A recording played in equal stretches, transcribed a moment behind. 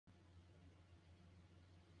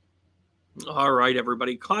All right,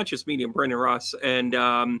 everybody. Conscious Medium, Brendan Ross. And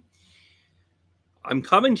I'm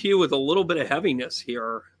coming to you with a little bit of heaviness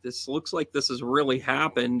here. This looks like this has really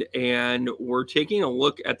happened. And we're taking a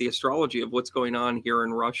look at the astrology of what's going on here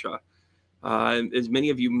in Russia. As many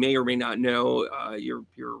of you may or may not know,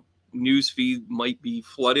 your news feed might be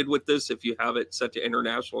flooded with this if you have it set to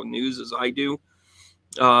international news, as I do.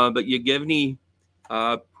 But Yevgeny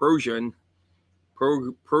Prigozhin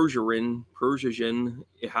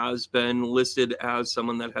has been listed as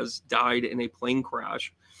someone that has died in a plane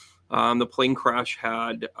crash. The plane crash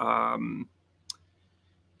had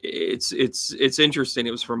it's interesting.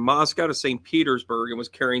 It was from Moscow to St. Petersburg and was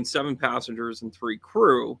carrying 7 passengers and 3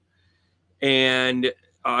 crew. And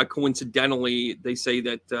coincidentally, they say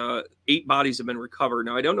that 8 bodies have been recovered.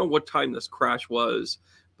 Now, I don't know what time this crash was,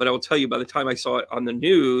 but I will tell you, by the time I saw it on the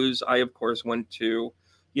news, I, of course, went to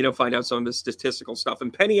find out some of the statistical stuff.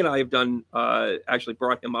 And Penny and I have done, actually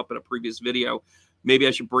brought him up in a previous video. Maybe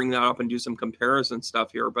I should bring that up and do some comparison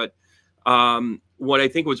stuff here. But what I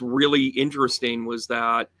think was really interesting was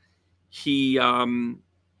that he,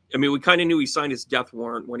 we kind of knew he signed his death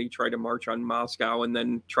warrant when he tried to march on Moscow and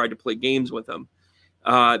then tried to play games with him.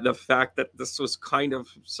 The fact that this was kind of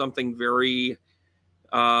something very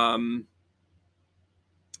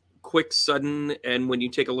quick, sudden, and when you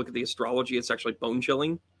take a look at the astrology, it's actually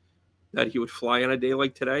bone-chilling that he would fly on a day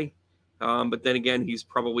like today. But then again, he's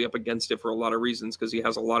probably up against it for a lot of reasons because he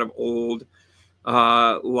has a lot of old,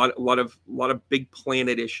 lot of big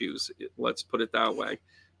planet issues. Let's put it that way.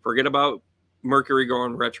 Forget about Mercury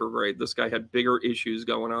going retrograde. This guy had bigger issues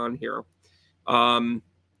going on here.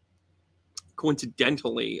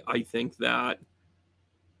 Coincidentally, I think that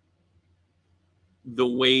the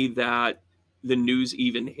way that the news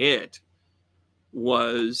even hit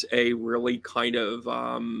was a really kind of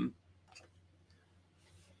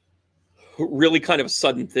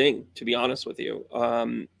sudden thing, to be honest with you.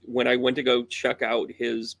 When I went to go check out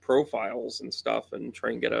his profiles and stuff and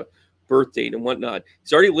try and get a birth date and whatnot,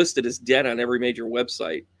 he's already listed as dead on every major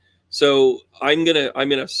website. So I'm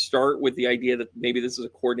gonna start with the idea that maybe this is a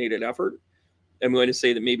coordinated effort. I'm going to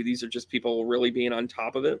say that maybe these are just people really being on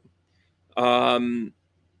top of it. This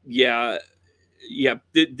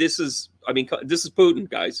is Putin,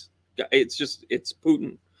 guys. It's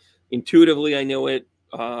Putin. Intuitively, I know it.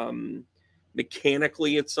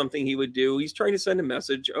 Mechanically, it's something he would do. He's trying to send a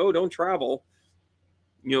message. Oh, don't travel.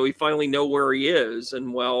 We finally know where he is.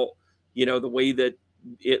 And well, the way that,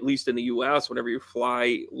 at least in the US, whenever you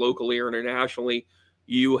fly locally or internationally,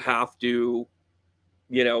 you have to,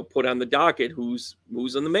 put on the docket who's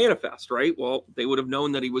on the manifest, right? Well, they would have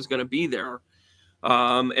known that he was going to be there.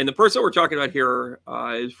 And the person we're talking about here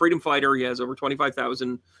is freedom fighter. He has over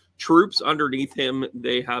 25,000 troops underneath him.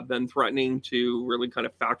 They have been threatening to really kind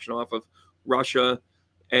of faction off of Russia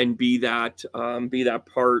and be that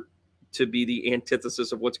part to be the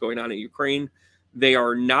antithesis of what's going on in Ukraine. They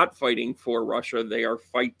are not fighting for Russia. They are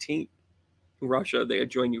fighting Russia. They had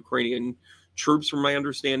joined Ukrainian troops, from my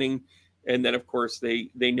understanding. And then, of course,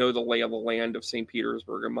 they know the lay of the land of St.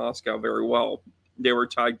 Petersburg and Moscow very well. They were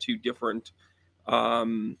tied to different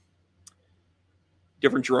drone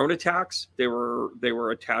attacks. They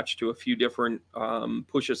were attached to a few different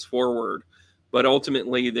pushes forward. But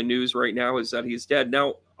ultimately, the news right now is that he's dead.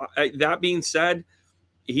 Now, that being said,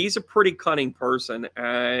 he's a pretty cunning person,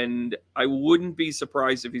 and I wouldn't be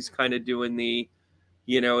surprised if he's kind of doing the,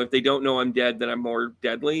 if they don't know I'm dead, then I'm more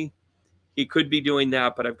deadly. He could be doing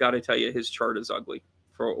that, but I've got to tell you, his chart is ugly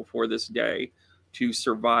for this day to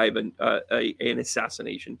survive an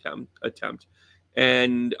assassination attempt.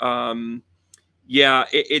 And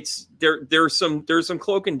there's some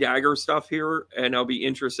cloak and dagger stuff here, and I'll be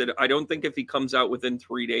interested. I don't think if he comes out within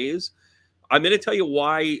 3 days, I'm going to tell you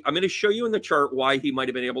why. I'm going to show you in the chart why he might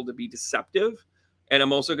have been able to be deceptive. And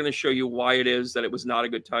I'm also going to show you why it is that it was not a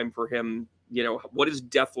good time for him. What does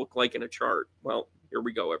death look like in a chart? Well, here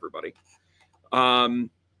we go, everybody. How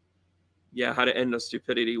to end the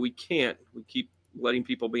stupidity. We can't. We keep letting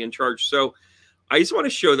people be in charge. So I just want to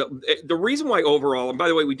show that the reason why overall, and by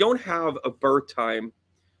the way, we don't have a birth time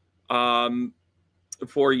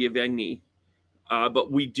for Yevgeny, but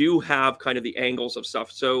we do have kind of the angles of stuff.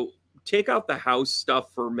 So take out the house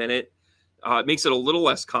stuff for a minute. It makes it a little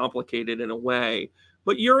less complicated in a way.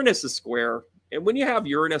 But Uranus is square. And when you have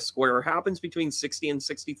Uranus square, it happens between 60 and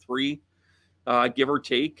 63, give or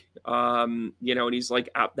take. And he's like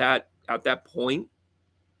at that point.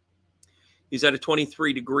 He's at a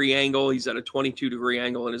 23-degree angle. He's at a 22-degree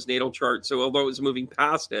angle in his natal chart. So although it's moving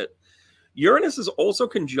past it, Uranus is also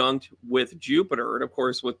conjunct with Jupiter. And of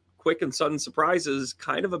course, with quick and sudden surprises,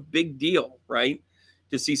 kind of a big deal, right?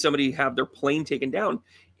 To see somebody have their plane taken down.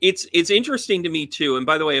 It's interesting to me too. And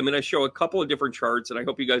by the way, I'm going to show a couple of different charts, and I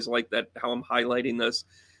hope you guys like that, how I'm highlighting this.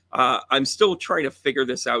 I'm still trying to figure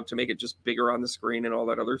this out to make it just bigger on the screen and all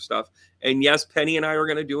that other stuff. And yes, Penny and I are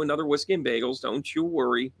going to do another Whiskey and Bagels. Don't you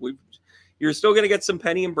worry. You're still going to get some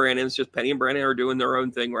Penny and Brandon. It's just Penny and Brandon are doing their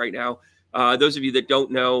own thing right now. Those of you that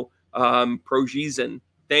don't know, Prigozhin,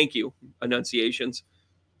 thank you, enunciations.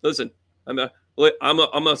 Listen, I'm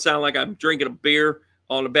gonna sound like I'm drinking a beer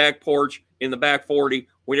on the back porch in the back 40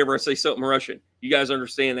 whenever I say something Russian. You guys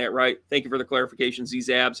understand that, right? Thank you for the clarifications, these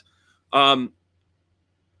abs.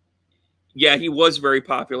 Yeah, he was very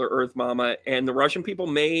popular, Earth Mama, and the Russian people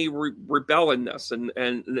may rebel in this, and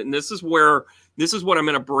this is what I'm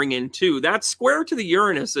going to bring in too. That square to the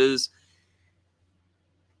Uranus is,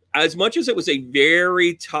 as much as it was a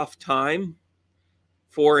very tough time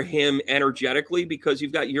for him energetically, because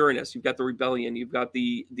you've got Uranus, you've got the rebellion, you've got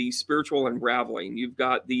the spiritual unraveling, you've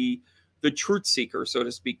got the truth seeker, so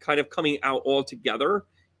to speak, kind of coming out all together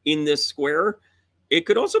in this square. It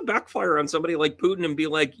could also backfire on somebody like Putin and be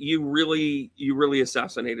like, you really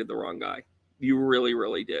assassinated the wrong guy. You really,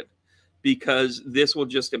 really did. Because this will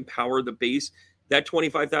just empower the base. That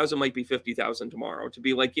 25,000 might be 50,000 tomorrow, to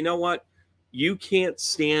be like, you know what? You can't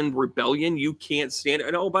stand rebellion. You can't stand.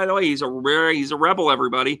 And oh, by the way, he's a rebel,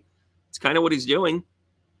 everybody. It's kind of what he's doing,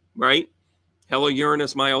 right? Hello,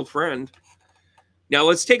 Uranus, my old friend. Now,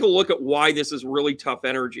 let's take a look at why this is really tough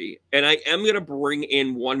energy. And I am going to bring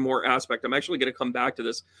in one more aspect. I'm actually going to come back to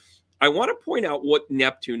this. I want to point out what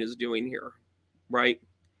Neptune is doing here, right?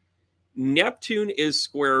 Neptune is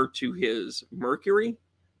square to his Mercury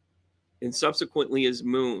and subsequently his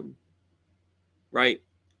moon, right?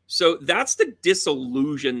 So that's the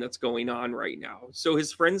disillusion that's going on right now. So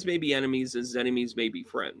his friends may be enemies, his enemies may be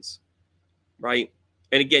friends, right?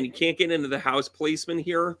 And again, you can't get into the house placement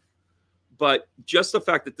here. But just the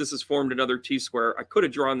fact that this has formed another T-square, I could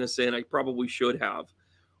have drawn this in. I probably should have.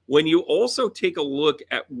 When you also take a look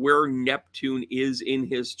at where Neptune is in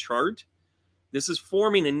his chart, this is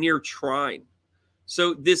forming a near trine.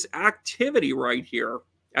 So this activity right here,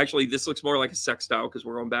 actually, this looks more like a sextile because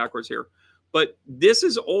we're going backwards here. But this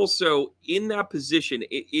is also in that position.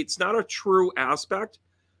 It's not a true aspect,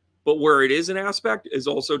 but where it is an aspect is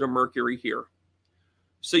also to Mercury here.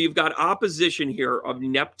 So you've got opposition here of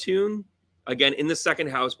Neptune, again, in the second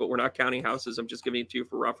house, but we're not counting houses. I'm just giving it to you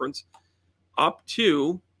for reference. Up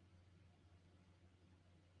to,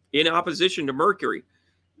 in opposition to Mercury.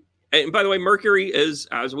 And by the way, Mercury is,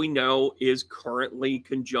 as we know, is currently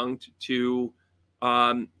conjunct to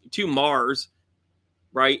Mars,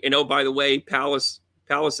 right? And oh, by the way, Pallas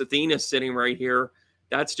Athena sitting right here.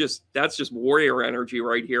 That's just warrior energy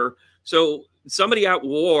right here. So somebody at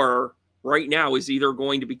war right now is either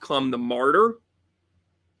going to become the martyr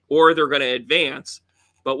or they're going to advance.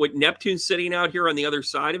 But with Neptune sitting out here on the other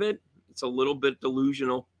side of it, it's a little bit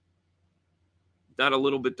delusional. Not a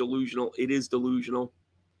little bit delusional. It is delusional.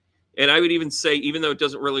 And I would even say, even though it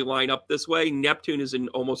doesn't really line up this way, Neptune is in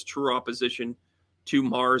almost true opposition to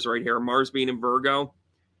Mars right here. Mars being in Virgo,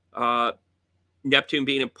 Neptune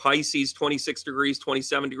being in Pisces, 26 degrees,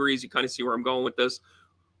 27 degrees. You kind of see where I'm going with this.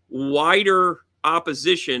 Wider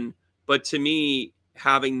opposition, but to me,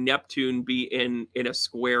 having Neptune be in a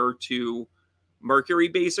square to Mercury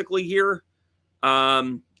basically here.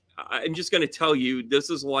 I'm just going to tell you, this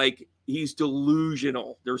is like, he's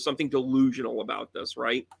delusional. There's something delusional about this,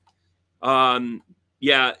 right?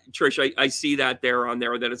 Yeah, Trish, I see that there on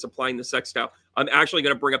there, that it's applying the sextile. I'm actually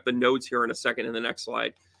going to bring up the notes here in a second in the next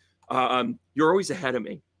slide. You're always ahead of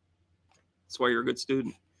me. That's why you're a good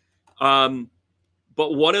student.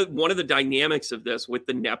 But one of the dynamics of this with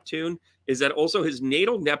the Neptune is that also his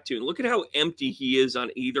natal Neptune, look at how empty he is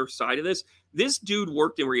on either side of this. This dude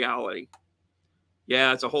worked in reality.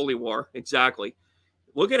 Yeah, it's a holy war. Exactly.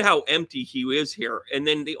 Look at how empty he is here. And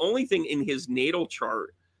then the only thing in his natal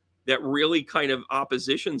chart that really kind of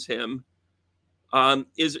oppositions him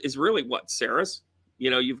is really what? Ceres.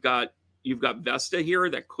 You know, you've got Vesta here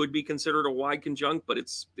that could be considered a wide conjunct, but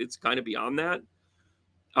it's kind of beyond that.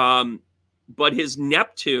 But his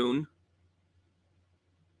Neptune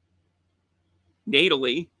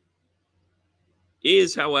natally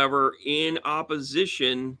is, however, in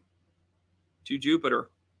opposition to Jupiter.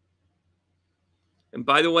 And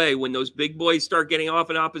by the way, when those big boys start getting off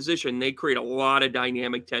in opposition, they create a lot of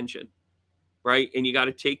dynamic tension, right? And you got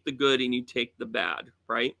to take the good and you take the bad,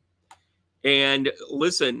 right? And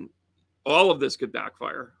listen, all of this could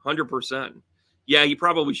backfire, 100%. Yeah, he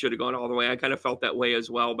probably should have gone all the way. I kind of felt that way as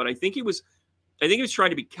well. But I think he was trying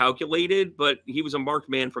to be calculated, but he was a marked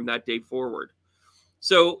man from that day forward.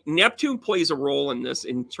 So Neptune plays a role in this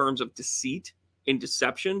in terms of deceit and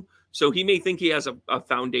deception. So he may think he has a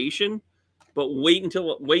foundation, but wait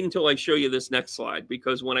until I show you this next slide,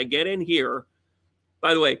 because when I get in here,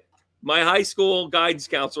 by the way, my high school guidance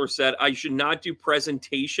counselor said I should not do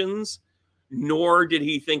presentations, nor did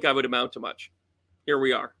he think I would amount to much. Here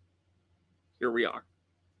we are. Here we are.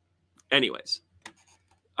 Anyways,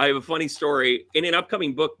 I have a funny story in an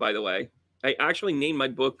upcoming book, by the way. I actually named my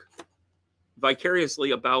book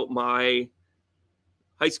vicariously about my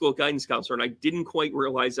high school guidance counselor, and I didn't quite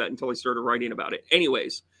realize that until I started writing about it.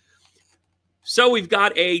 Anyways, so we've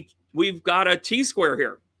got a T-square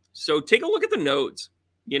here. So take a look at the nodes.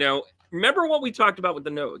 You know, remember what we talked about with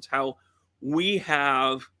the nodes, how we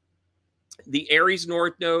have the Aries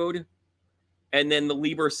North node and then the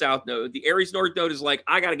Libra South node. The Aries North node is like,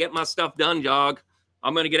 I got to get my stuff done, dog.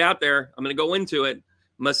 I'm going to get out there. I'm going to go into it.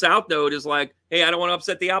 My South node is like, hey, I don't want to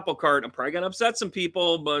upset the apple cart. I'm probably going to upset some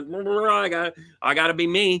people, but I got to be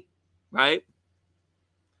me, right?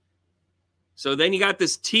 So then you got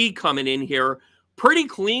this T coming in here pretty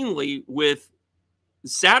cleanly with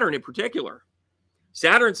Saturn in particular.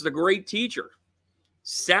 Saturn's the great teacher.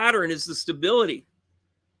 Saturn is the stability.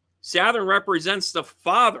 Saturn represents the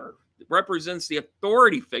father, represents the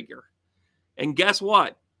authority figure. And guess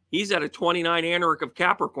what? He's at a 29 anarch of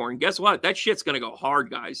Capricorn. Guess what? That shit's going to go hard,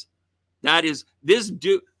 guys. That is this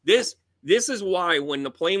is why when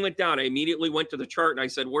the plane went down, I immediately went to the chart and I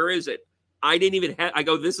said, where is it? I didn't even have, I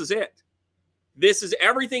go, this is it. This is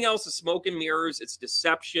everything else is smoke and mirrors. It's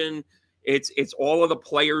deception. It's all of the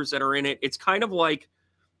players that are in it. It's kind of like,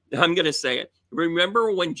 I'm going to say it.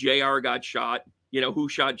 Remember when JR got shot? You know, who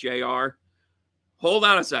shot JR? Hold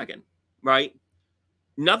on a second, right?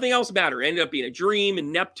 Nothing else mattered. It ended up being a dream,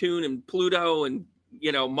 and Neptune and Pluto and,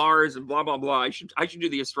 you know, Mars and blah, blah, blah. I should do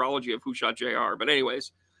the astrology of who shot JR. But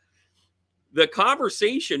anyways, the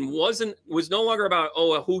conversation was no longer about,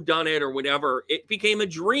 oh, a who done it or whatever. It became a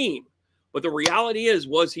dream. But the reality is,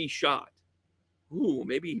 was he shot? Ooh,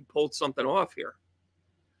 maybe he pulled something off here.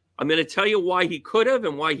 I'm going to tell you why he could have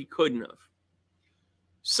and why he couldn't have.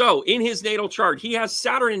 So in his natal chart, he has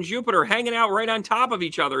Saturn and Jupiter hanging out right on top of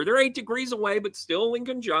each other. They're 8 degrees away, but still in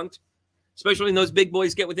conjunct. Especially when those big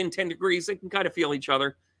boys get within 10 degrees, they can kind of feel each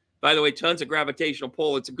other. By the way, tons of gravitational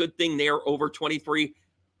pull. It's a good thing they are over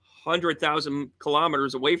 2,300,000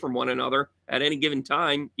 kilometers away from one another at any given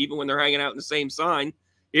time, even when they're hanging out in the same sign.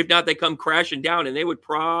 If not, they come crashing down, and they would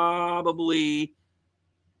probably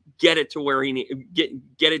get it to where get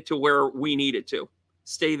it to where we need it to.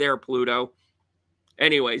 Stay there, Pluto.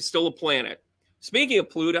 Anyway, still a planet. Speaking of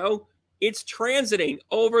Pluto, it's transiting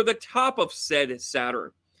over the top of said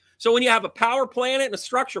Saturn. So when you have a power planet and a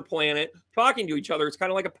structure planet talking to each other, it's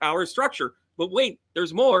kind of like a power structure. But wait,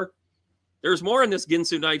 there's more. There's more in this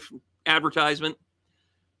Ginsu knife advertisement.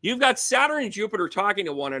 You've got Saturn and Jupiter talking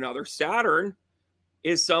to one another. Saturn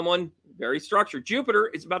is someone very structured. Jupiter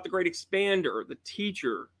is about the great expander, the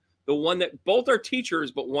teacher, the one that both are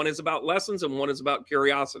teachers, but one is about lessons and one is about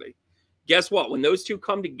curiosity. Guess what? When those two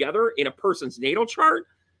come together in a person's natal chart,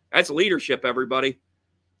 that's leadership, everybody.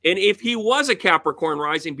 And if he was a Capricorn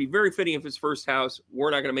rising, be very fitting of his first house.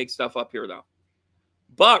 We're not going to make stuff up here, though.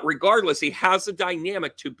 But regardless, he has the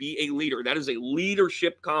dynamic to be a leader. That is a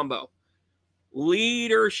leadership combo.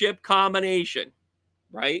 Leadership combination,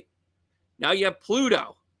 right? Now you have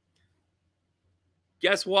Pluto.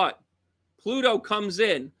 Guess what? Pluto comes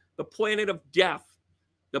in, the planet of death,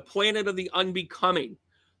 the planet of the unbecoming,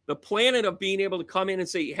 the planet of being able to come in and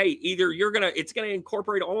say, hey, either it's going to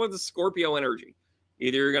incorporate all of the Scorpio energy.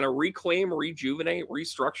 Either you're going to reclaim, rejuvenate,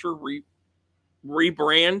 restructure,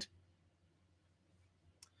 rebrand.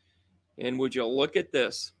 And would you look at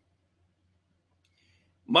this?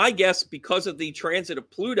 My guess, because of the transit of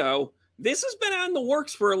Pluto, this has been on the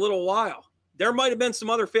works for a little while. There might have been some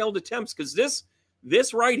other failed attempts, because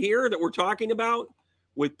this right here that we're talking about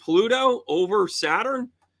with Pluto over Saturn,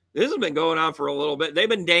 this has been going on for a little bit. They've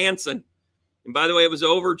been dancing. And by the way, it was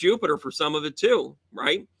over Jupiter for some of it too,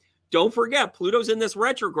 right? Don't forget, Pluto's in this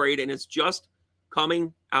retrograde, and it's just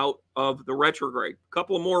coming out of the retrograde. A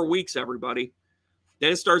couple of more weeks, everybody.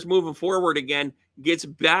 Then it starts moving forward again, gets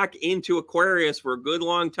back into Aquarius for a good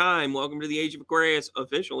long time. Welcome to the age of Aquarius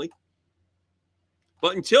officially.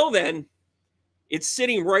 But until then, it's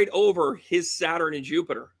sitting right over his Saturn and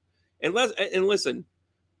Jupiter. And listen,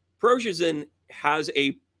 Prigozhin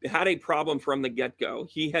had a problem from the get-go.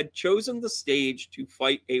 He had chosen the stage to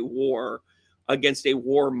fight a war against a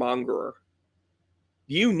warmonger.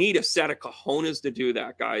 You need a set of cojones to do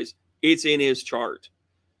that, guys. It's in his chart.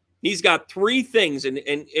 He's got 3 things, and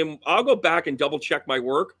I'll go back and double check my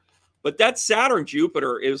work, but that Saturn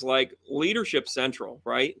Jupiter is like leadership central,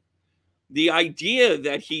 right? the idea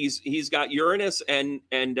that he's got Uranus and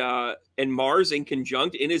Mars in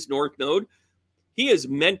conjunct in his north node, he is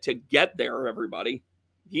meant to get there, everybody.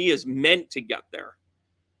 He is meant to get there.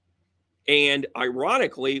 And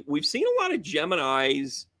ironically, we've seen a lot of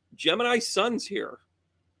Gemini suns here.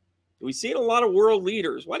 We've seen a lot of world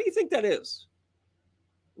leaders. Why do you think that is?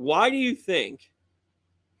 Why do you think?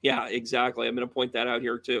 Yeah, exactly. I'm going to point that out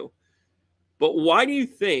here too. But why do you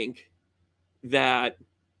think that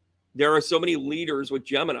there are so many leaders with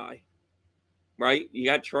Gemini? Right? You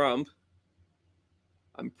got Trump.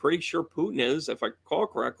 I'm pretty sure Putin is, if I recall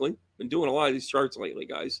correctly. Been doing a lot of these charts lately,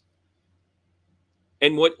 guys.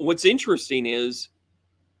 And what's interesting is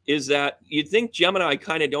that you'd think Gemini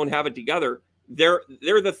kind of don't have it together. They're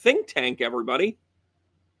the think tank, everybody.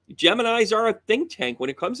 Geminis are a think tank when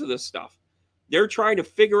it comes to this stuff. They're trying to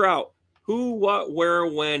figure out who, what, where,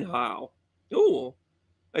 when, how. Ooh,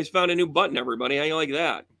 I just found a new button, everybody. How you like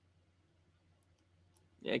that?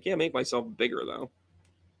 Yeah, I can't make myself bigger, though.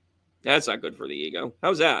 That's not good for the ego.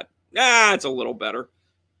 How's that? Ah, it's a little better.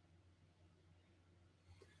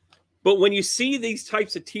 But when you see these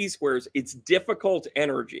types of T-squares, it's difficult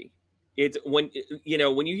energy. It's when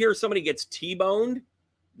you hear somebody gets T-boned,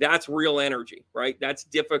 that's real energy, right? That's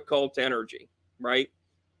difficult energy, right?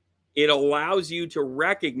 It allows you to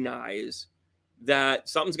recognize that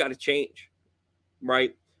something's got to change,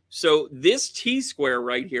 right? So this T-square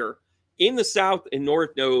right here in the south and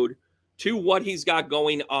north node to what he's got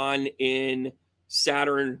going on in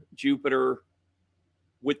Saturn, Jupiter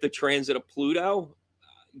with the transit of Pluto,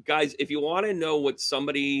 guys, if you want to know what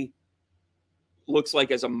somebody looks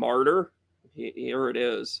like as a martyr, here it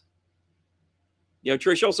is. You know,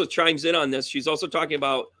 Trish also chimes in on this. She's also talking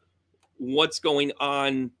about what's going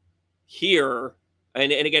on here.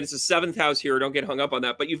 And again, it's the 7th house here. Don't get hung up on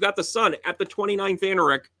that. But you've got the sun at the 29th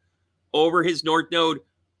Anarich over his north node,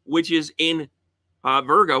 which is in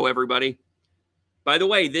Virgo, everybody. By the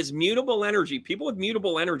way, this mutable energy, people with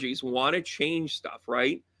mutable energies want to change stuff,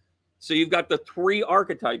 right? So you've got the 3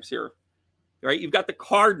 archetypes here, right? You've got the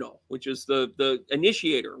cardinal, which is the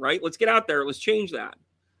initiator, right? Let's get out there. Let's change that.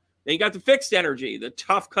 Then you got the fixed energy, the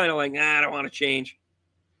tough kind of like, I don't want to change.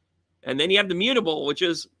 And then you have the mutable, which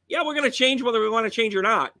is, yeah, we're going to change whether we want to change or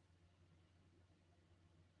not.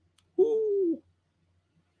 Ooh.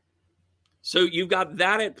 So you've got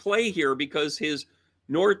that at play here because his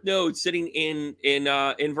north node sitting in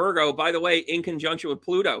Virgo, by the way, in conjunction with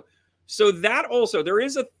Pluto. So that also, there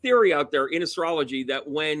is a theory out there in astrology that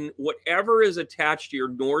when whatever is attached to your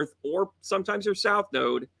north or sometimes your south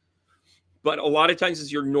node, but a lot of times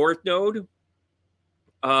it's your north node,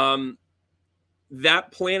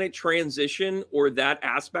 that planet transition or that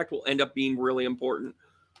aspect will end up being really important.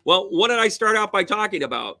 Well, what did I start out by talking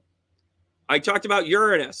about? I talked about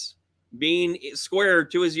Uranus being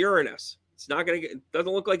squared to his Uranus. It's not going to get, it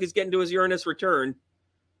doesn't look like it's getting to his Uranus return,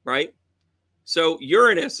 right? So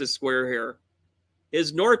Uranus is square here.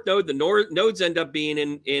 His north node, the nodes end up being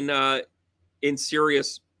in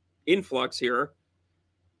serious influx here.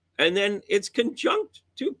 And then it's conjunct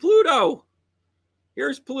to Pluto.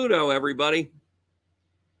 Here's Pluto, everybody.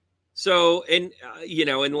 So, and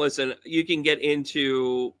listen, you can get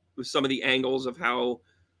into some of the angles of how,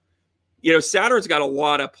 Saturn's got a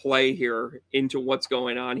lot of play here into what's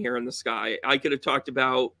going on here in the sky. I could have talked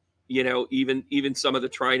about, even some of the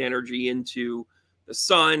trine energy into the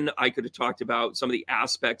sun. I could have talked about some of the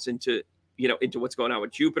aspects into what's going on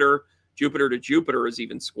with Jupiter. Jupiter to Jupiter is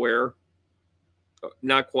even square.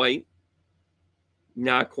 Not quite.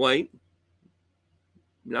 Not quite.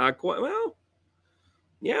 Not quite. Well,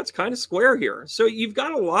 yeah, it's kind of square here. So you've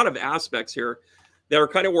got a lot of aspects here that are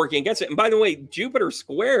kind of working against it. And by the way, Jupiter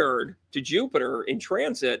squared to Jupiter in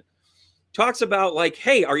transit talks about like,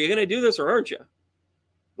 hey, are you going to do this or aren't you?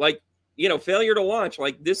 Like, failure to launch.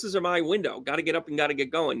 Like, this is my window. Got to get up and got to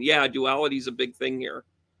get going. Yeah, duality is a big thing here.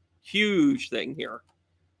 Huge thing here.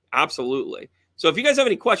 Absolutely. So if you guys have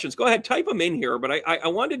any questions, go ahead, type them in here. But I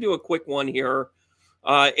wanted to do a quick one here.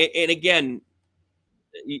 And again,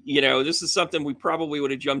 this is something we probably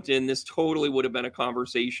would have jumped in. This totally would have been a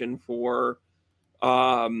conversation for,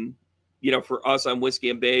 for us on Whiskey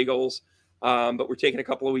and Bagels. But we're taking a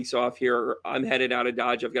couple of weeks off here. I'm headed out of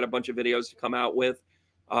Dodge. I've got a bunch of videos to come out with.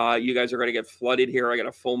 You guys are going to get flooded here. I got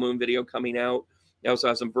a full moon video coming out. I also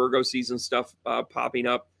have some Virgo season stuff popping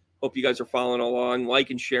up. Hope you guys are following along.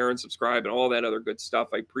 Like and share and subscribe and all that other good stuff.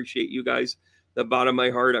 I appreciate you guys. The bottom of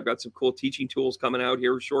my heart. I've got some cool teaching tools coming out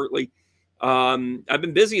here shortly. I've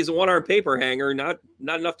been busy as a one-arm paper hanger. Not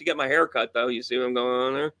enough to get my hair cut, though. You see what I'm going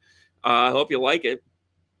on there? I hope you like it.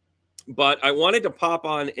 But I wanted to pop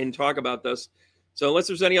on and talk about this So unless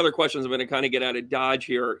there's any other questions, I'm going to kind of get out of Dodge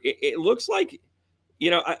here. It looks like,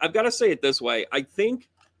 I've got to say it this way. I think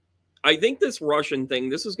this Russian thing,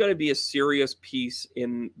 this is going to be a serious piece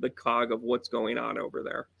in the cog of what's going on over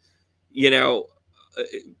there.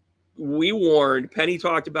 We warned, Penny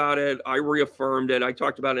talked about it. I reaffirmed it. I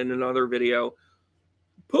talked about it in another video.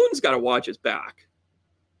 Putin's got to watch his back.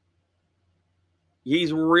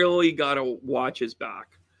 He's really got to watch his back.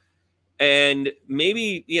 And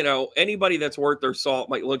maybe, anybody that's worth their salt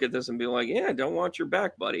might look at this and be like, yeah, don't watch your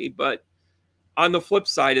back, buddy. But on the flip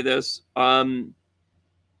side of this,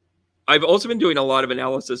 I've also been doing a lot of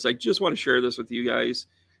analysis. I just want to share this with you guys.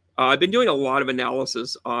 I've been doing a lot of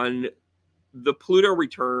analysis on the Pluto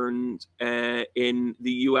returns in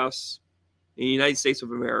the U.S., in the United States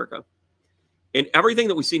of America, and everything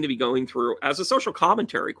that we seem to be going through as a social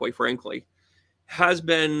commentary, quite frankly, has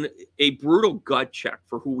been a brutal gut check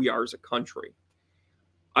for who we are as a country.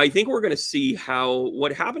 I think we're going to see how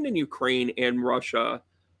what happened in Ukraine and Russia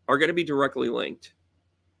are going to be directly linked.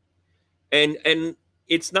 And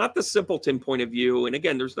it's not the simpleton point of view. And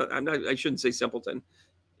again, I shouldn't say simpleton.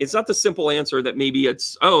 It's not the simple answer that maybe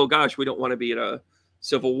it's, oh gosh, we don't want to be in a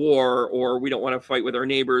civil war, or we don't want to fight with our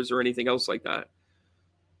neighbors or anything else like that.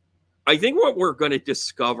 I think what we're going to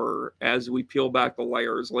discover as we peel back the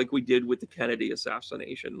layers, like we did with the Kennedy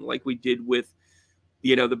assassination, like we did with,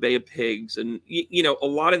 the Bay of Pigs, and, a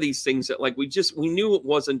lot of these things that we knew it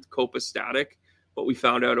wasn't copacetic, but we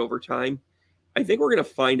found out over time. I think we're going to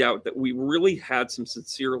find out that we really had some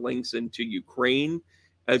sincere links into Ukraine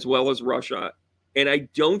as well as Russia. And I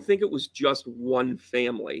don't think it was just one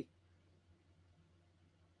family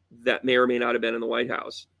that may or may not have been in the White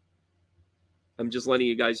House. I'm just letting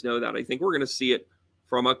you guys know that. I think we're going to see it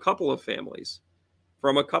from a couple of families,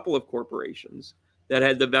 from a couple of corporations that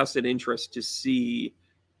had the vested interest to see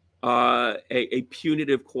a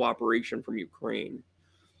punitive cooperation from Ukraine.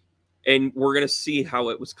 And we're going to see how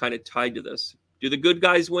it was kind of tied to this. Do the good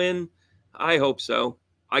guys win? I hope so.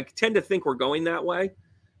 I tend to think we're going that way.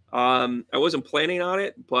 I wasn't planning on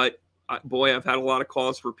it, but boy, I've had a lot of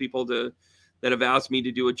calls for people that have asked me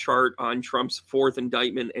to do a chart on Trump's fourth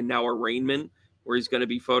indictment and now arraignment, where he's going to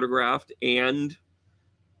be photographed and,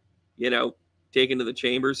 taken to the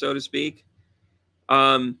chamber, so to speak.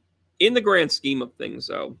 In the grand scheme of things,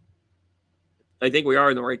 though, I think we are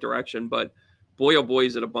in the right direction, but boy, oh boy,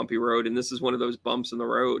 is it a bumpy road. And this is one of those bumps in the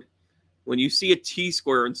road. When you see a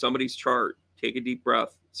T-square in somebody's chart, take a deep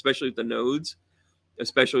breath, especially with the nodes,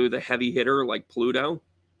 especially with a heavy hitter like Pluto.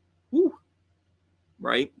 Whew,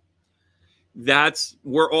 right?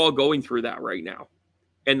 We're all going through that right now.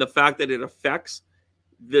 And the fact that it affects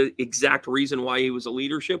the exact reason why he was a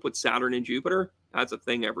leadership with Saturn and Jupiter, that's a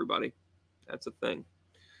thing, everybody. That's a thing.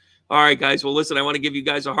 All right, guys. Well, listen, I want to give you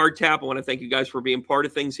guys a hard tap. I want to thank you guys for being part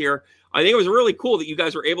of things here. I think it was really cool that you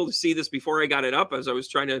guys were able to see this before I got it up as I was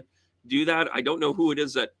trying to do that. I don't know who it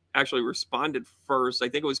is that actually responded first. I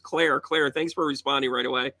think it was Claire. Claire, thanks for responding right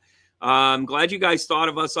away. I'm glad you guys thought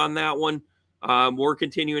of us on that one. We're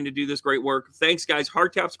continuing to do this great work. Thanks, guys.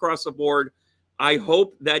 Hard taps across the board. I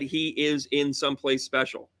hope that he is in someplace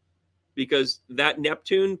special, because that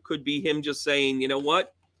Neptune could be him just saying, you know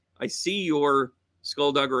what? I see your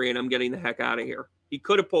skullduggery and I'm getting the heck out of here. He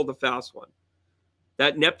could have pulled the fast one.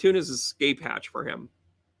 That Neptune is an escape hatch for him,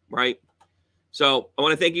 right? So I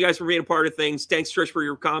want to thank you guys for being a part of things. Thanks, Trish, for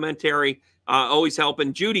your commentary. Always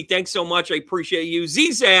helping. Judy, thanks so much. I appreciate you.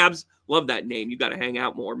 Z-Zabs, love that name. You got to hang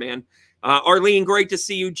out more, man. Arlene, great to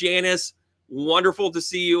see you. Janice, wonderful to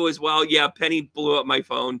see you as well. Yeah, Penny blew up my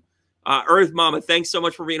phone. Earth Mama, thanks so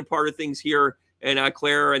much for being a part of things here. And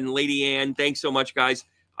Claire and Lady Ann, thanks so much, guys.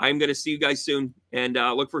 I'm going to see you guys soon, and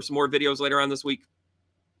look for some more videos later on this week.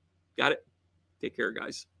 Got it? Take care,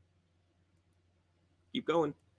 guys. Keep going.